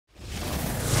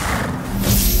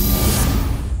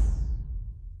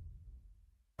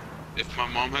If my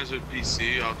mom has a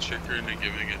PC, I'll trick her into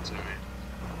giving it to me.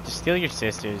 Just steal your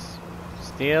sister's.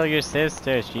 Steal your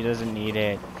sister. She doesn't need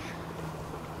it.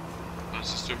 My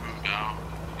sister moved out.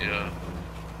 Yeah.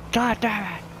 God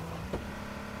damn it.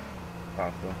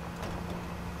 Possible.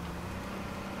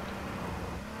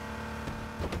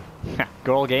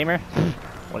 Girl gamer?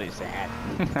 What is that?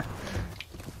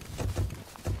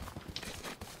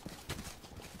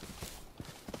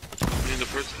 I mean, the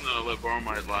person that I let borrow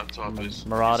my laptop is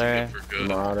Marauder. using it for good.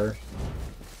 Marauder.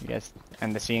 You guys,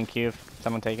 and the C&Q.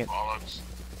 Someone take it. Bollocks.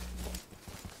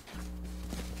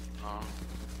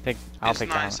 I'll It's pick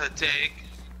nice, that I take.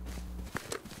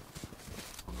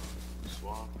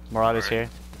 Swap. one. Marauder's Alright. here.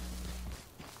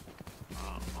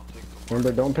 I'll take the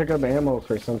Remember, don't pick up ammo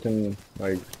for something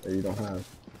like that you don't have.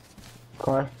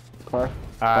 Car.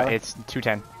 It's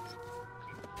 210.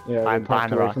 Yeah, I'm they're behind parked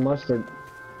the away rock. from us. They're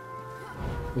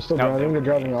still No, driving. They're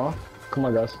driving off. Come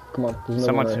on, guys. Come on. There's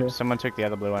another one right here. Someone took the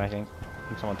other blue one, I think.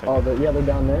 Someone took Oh, it. yeah, they're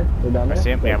down there. They're down I there. see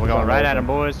him. Yeah, we're going right at him, him.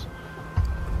 boys.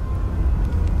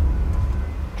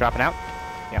 Dropping out.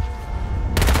 Yeah.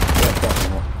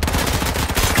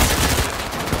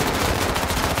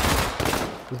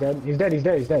 He's dead. He's dead. He's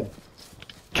dead. He's dead.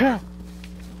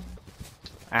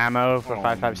 Ammo for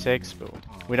 5.56,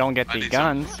 but we don't get I the need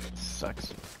guns.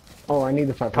 Sucks. Oh, I need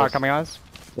the 5. Car coming on us.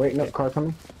 Wait, no, car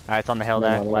coming. It's on the hill No,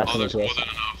 there. no, no. Left. Oh, there's more West. than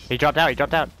enough. He dropped out. He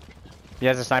dropped out. He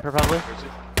has a sniper probably. Where is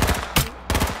it?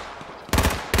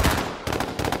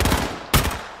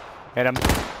 Hit him.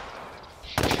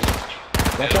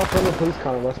 Watch out for the police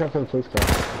car. Watch out for the police car.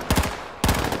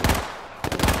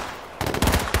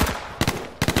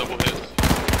 Double hits.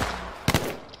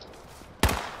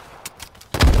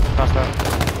 Crossbow.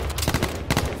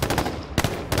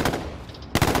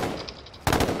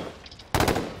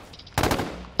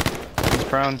 He's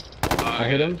prone. I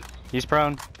hit him. He's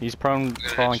prone. He's prone,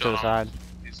 Good falling to the headshot. side.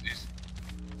 He's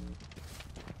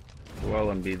Well,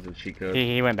 Embiid's a cheat code.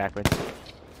 He went backwards.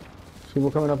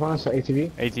 People coming up on us. ATV.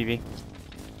 ATV.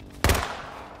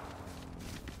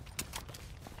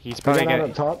 He's We probably got out gonna.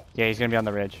 up top. Yeah, he's gonna be on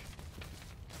the ridge.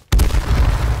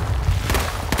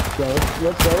 Yeah,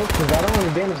 let's go. Cause I don't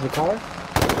want to damage the car.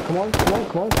 Come on.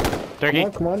 Turkey.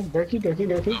 Come on.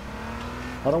 Dirky.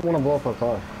 I don't want to blow up our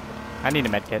car. I need a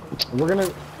med kit. We're gonna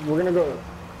go.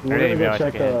 We're There gonna you go go, I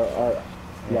check took a hit. our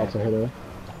lots of hitter.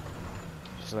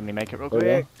 Just let me make it real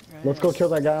There you quick. go. Let's go kill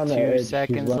that guy on the edge. 2 He's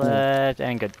seconds running. left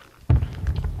and good.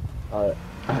 Alright.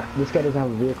 This guy doesn't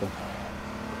have a vehicle.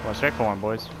 Well, straight for him,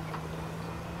 boys.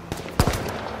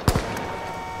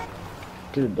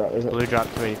 Dude, that is Blue drop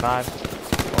 285. I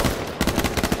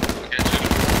can't shoot him.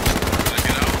 Did I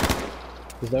get out?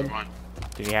 He's dead. Never mind.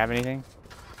 Did he have anything?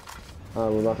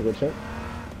 We're about to go check.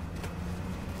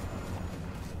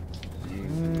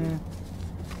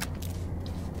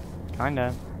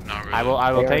 Kinda. Not really.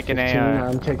 I will take an AR-15, AR.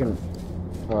 I'm taking.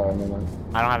 Oh, never mind.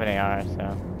 I don't have an AR,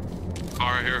 so.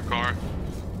 Car right here, car.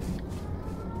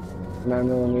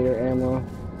 9mm ammo.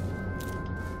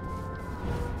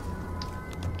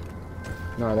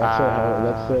 No,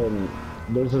 that's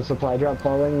there's a supply drop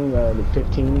falling, the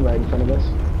 15 right in front of us.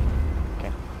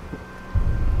 Okay.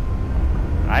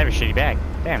 I have a shitty bag.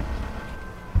 Damn.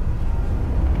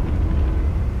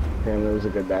 And there was a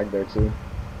good bag there too.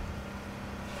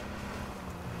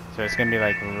 So it's gonna be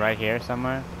like right here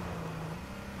somewhere.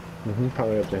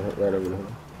 Probably up there, right over the hill.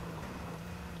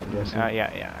 I'm guessing.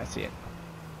 Yeah, I see it.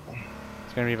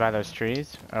 It's gonna be by those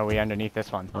trees. Or are we underneath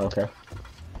this one? Oh, okay.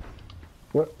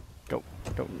 What?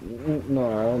 Go. No,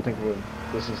 I don't think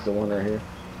this is the one right here.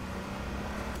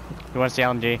 Who wants the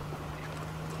LMG?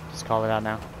 Just call it out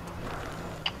now.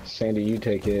 Sandy, you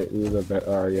take it. Ooh, the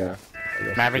yeah. I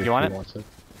guess Maverick, if you want he it? wants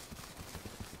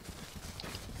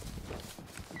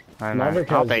I don't know.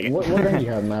 Maverick I'll has, take it. what gun do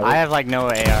you have, Maverick? I have like no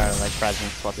AR like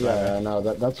presence whatsoever. Yeah, no,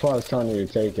 that's why I was telling you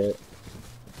to take it.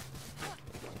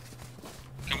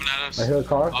 Coming at us. I hear a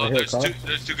car. I hear a There's car.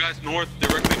 there's two guys north,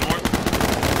 directly north.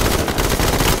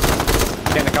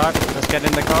 Let's get in the car. Let's get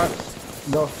in the car.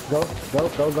 Go.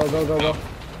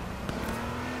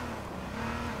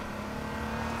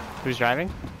 Who's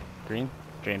driving? Green?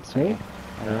 Dreams. Me? Okay.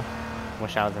 Yeah.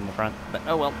 Wish I was in the front. But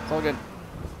oh well, it's all good.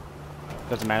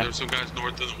 Doesn't matter. There's some guys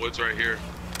north in the woods right here.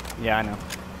 Yeah, I know.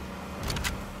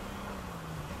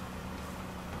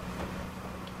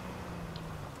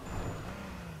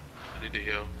 I need to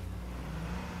heal.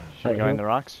 Should we go in the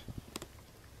rocks?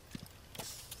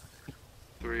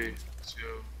 3, 2,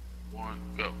 1,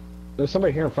 go. There's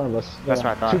somebody here in front of us. That's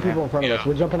what I thought, Two people yeah. in front of us. Yeah.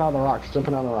 We're jumping out of the rocks.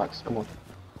 Come on.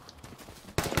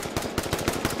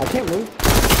 I can't move.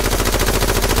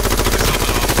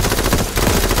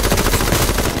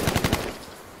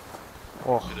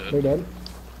 Oh, You're dead. They're dead.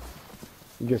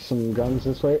 Get some guns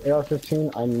this way.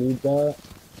 AR-15, I need that.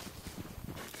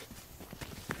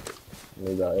 I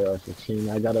need that AR-15.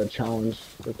 I got a challenge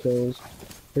for kills.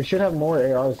 We should have more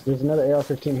ARs. There's another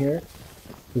AR-15 here.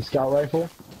 The scout rifle.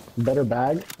 Better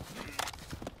bag.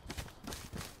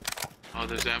 Oh,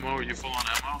 there's ammo. Are you full on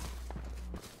ammo?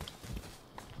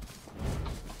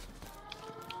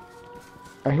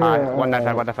 I hear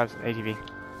 195 ATV.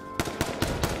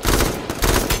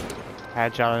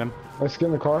 Headshot at him. Let's get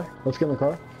in the car. Let's get in the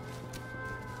car.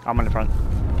 I'm in the front.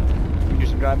 Do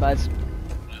some drive-bys.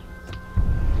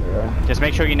 Yeah. Just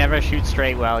make sure you never shoot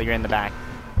straight while you're in the back.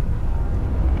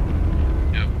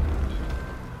 Yep.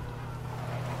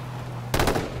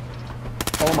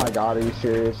 Oh my god, are you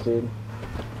serious, dude?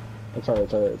 It's alright,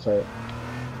 it's alright, it's alright.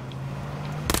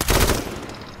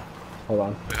 Hold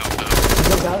on.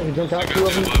 He jumped out, two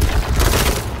of them. You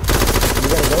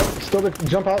gotta go. Still the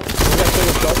jump out. You gotta stay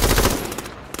with stuff.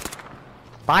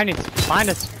 Find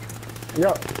us.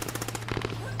 Yeah.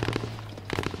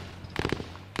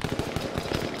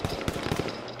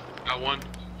 Got one.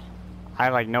 I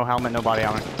have like no helmet, no body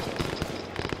armor.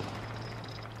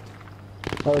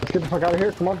 Alright, let's get the fuck out of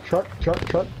here. Come on, truck.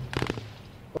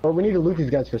 Oh, we need to loot these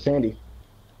guys for Sandy.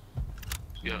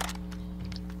 Yeah.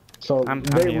 So I'm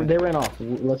they ran off.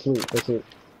 Let's loot.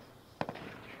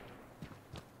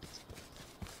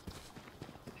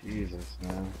 Jesus,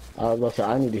 man. Let's say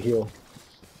I need to heal.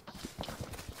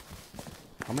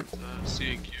 Helmet?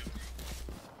 C and Q.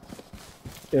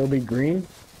 It'll be green.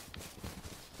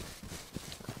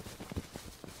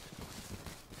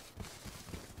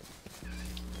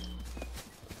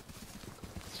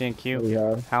 C&Q. We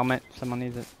have Helmet. Someone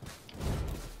needs it.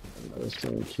 another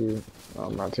C&Q. Oh,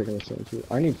 I'm not taking the C&Q.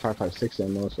 I need 5.56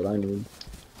 ammo. That's what I need.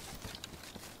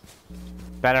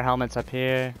 Better helmets up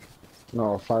here.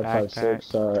 No,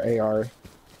 5.56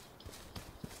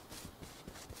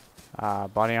 AR.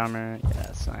 Body armor. Yeah,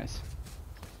 that's nice.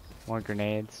 More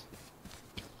grenades.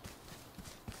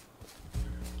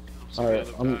 Alright,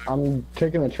 I'm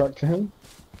taking the truck to him.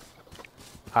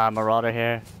 Marauder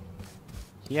here.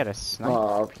 He had a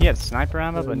sniper. He had sniper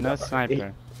ammo, but no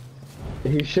sniper.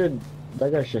 He should.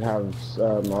 That guy should have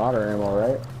Marauder ammo,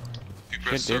 right? If you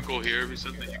press circle here, we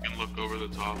said that you can look over the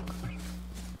top.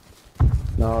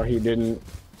 No, he didn't.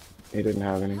 He didn't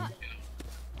have any.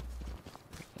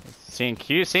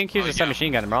 C&Q is a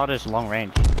submachine gun. Marauder's long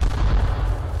range.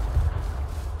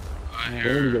 We need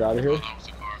to get out of here. Oh, that was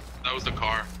the car. That was the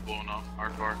car blowing up. Our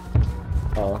car.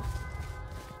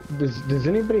 Does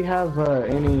anybody have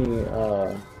any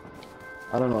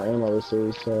I don't know ammo this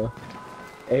is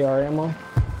AR ammo?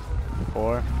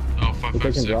 4. Oh,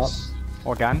 5.56.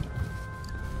 Or gun?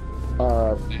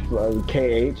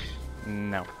 KH.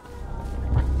 No.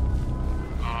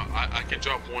 I can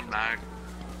drop one mag.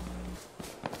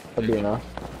 That'd be enough.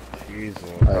 Jesus.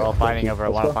 We're all fighting over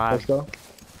a 105. Let's go.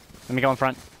 Let me go in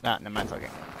front. Nah, never mind, it's okay.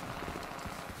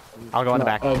 I'll go in the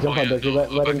back. Jump out, Becky.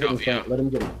 Let him get in front. yeah. Let him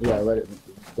get in. Yeah, let it.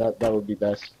 That would be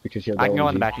best because you have. I can go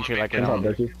in LMG. the back and shoot like Jump out, a.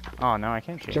 Dirky. Oh no, I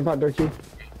can't shoot. Jump out, Dirky.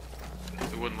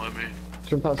 It wouldn't let me.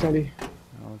 Jump out, Sandy.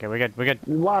 Okay, we're good.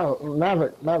 Wow,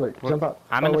 Maverick, jump out.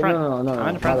 I'm in the front. No. I'm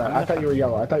in the front. I thought you were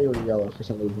yellow. I thought you were yellow for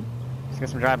some reason. Let's get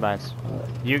some drive-bys.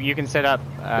 You can set up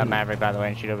Maverick, by the way,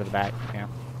 and shoot over the back. Yeah.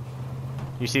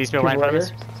 You see these people right in front of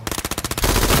us?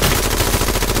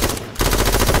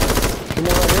 Come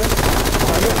on, right here.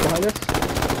 Behind us.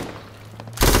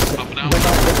 Up and out.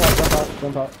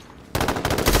 Jump out.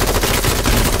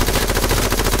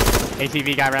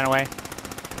 ATV guy ran away.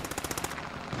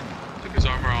 Took his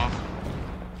armor off.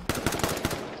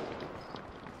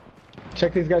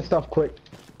 Check these guys' stuff quick.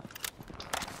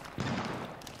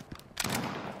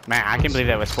 Man, I can't believe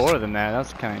there was 4 of them there. That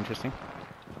was kind of interesting.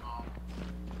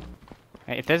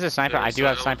 Hey, if there's a sniper, I do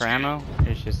have sniper ammo.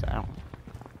 It's just, I don't.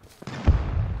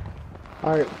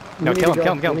 Alright. No, kill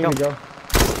him.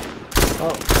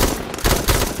 Oh.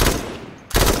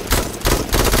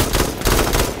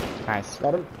 Nice.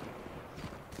 Got him.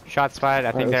 Shot spied.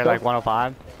 I think Alright, they're let's like go.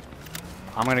 105.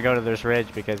 I'm gonna go to this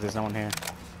ridge because there's no one here.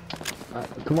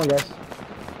 Alright, come on, guys.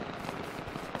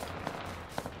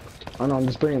 Oh no, I'm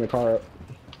just bringing the car up.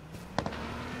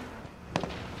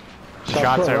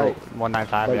 Shots are right,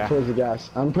 195, like yeah. towards the gas.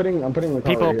 I'm putting the car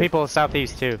right here. People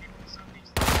southeast too.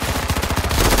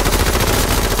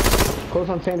 Close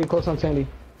on Sandy.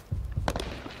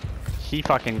 He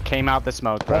fucking came out the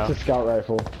smoke, bro. That's a scout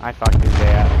rifle. I fucked his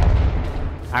day up.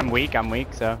 I'm weak,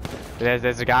 so.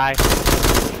 There's a guy.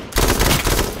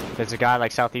 There's a guy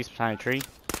like southeast behind a tree.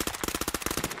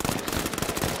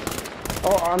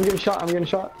 Oh, I'm getting shot. I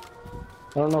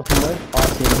don't know if he's there. Oh, I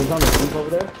see him. He's on the jeep over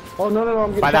there. Oh, no,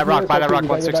 I'm getting By shot. that rock, I gotta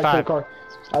get back to the 165. car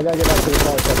so I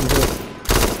can do it.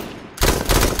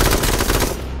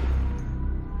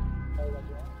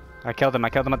 I killed him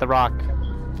at the rock.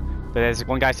 But there's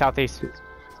one guy southeast.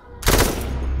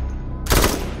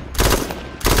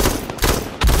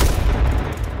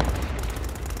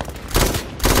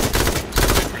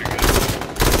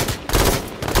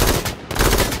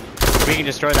 We can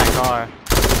destroy that car.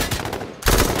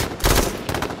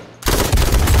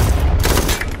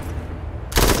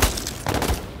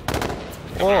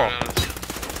 Oh!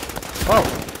 Oh!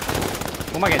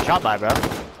 Who am I getting shot by, bro?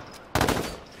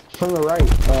 From the right, in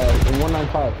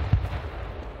 195.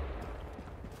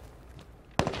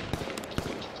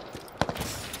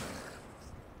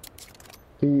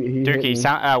 He Durkee,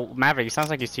 Maverick, it sounds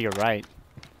like he's to your right.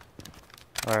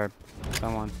 Or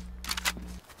someone.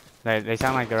 They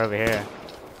sound like they're over here.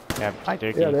 Yeah, by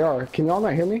Durkee. Yeah, they are. Can y'all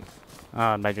not hear me?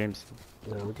 Oh, my dreams.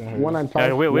 Yeah, we can hear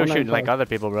 195. We were shooting like other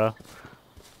people, bro.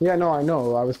 Yeah, no, I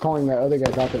know. I was calling the other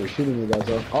guys out that were shooting you guys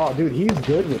though. Oh, dude, he's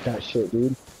good with that shit,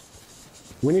 dude.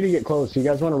 We need to get close. You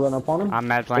guys want to run up on him? I'm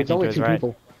mad flanking It's only to his two right.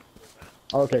 people.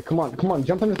 Okay, come on, come on.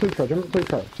 Jump in the police car. Jump in the police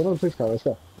car. Jump in the police car. Let's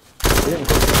go. We're getting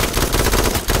close.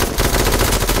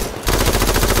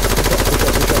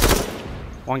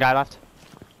 One guy left.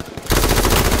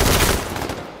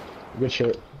 Good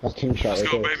shit. That's team shot Let's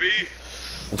right go, there. baby.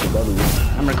 That's a W.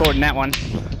 I'm recording that one.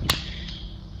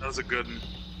 That was a good one.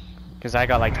 Because I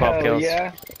got like 12 Hell kills.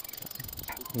 yeah.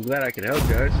 I'm glad I could help,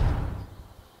 guys.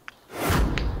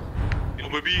 Yo,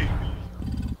 baby.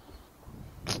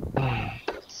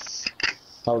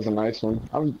 That was a nice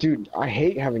one. Dude, I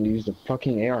hate having to use the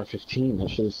fucking AR-15. That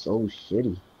shit is so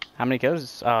shitty. How many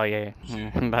kills? Oh, yeah.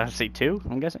 I'm about to say 2,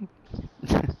 I'm guessing.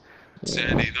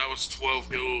 Sandy, that was 12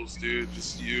 kills, dude.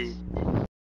 Just you.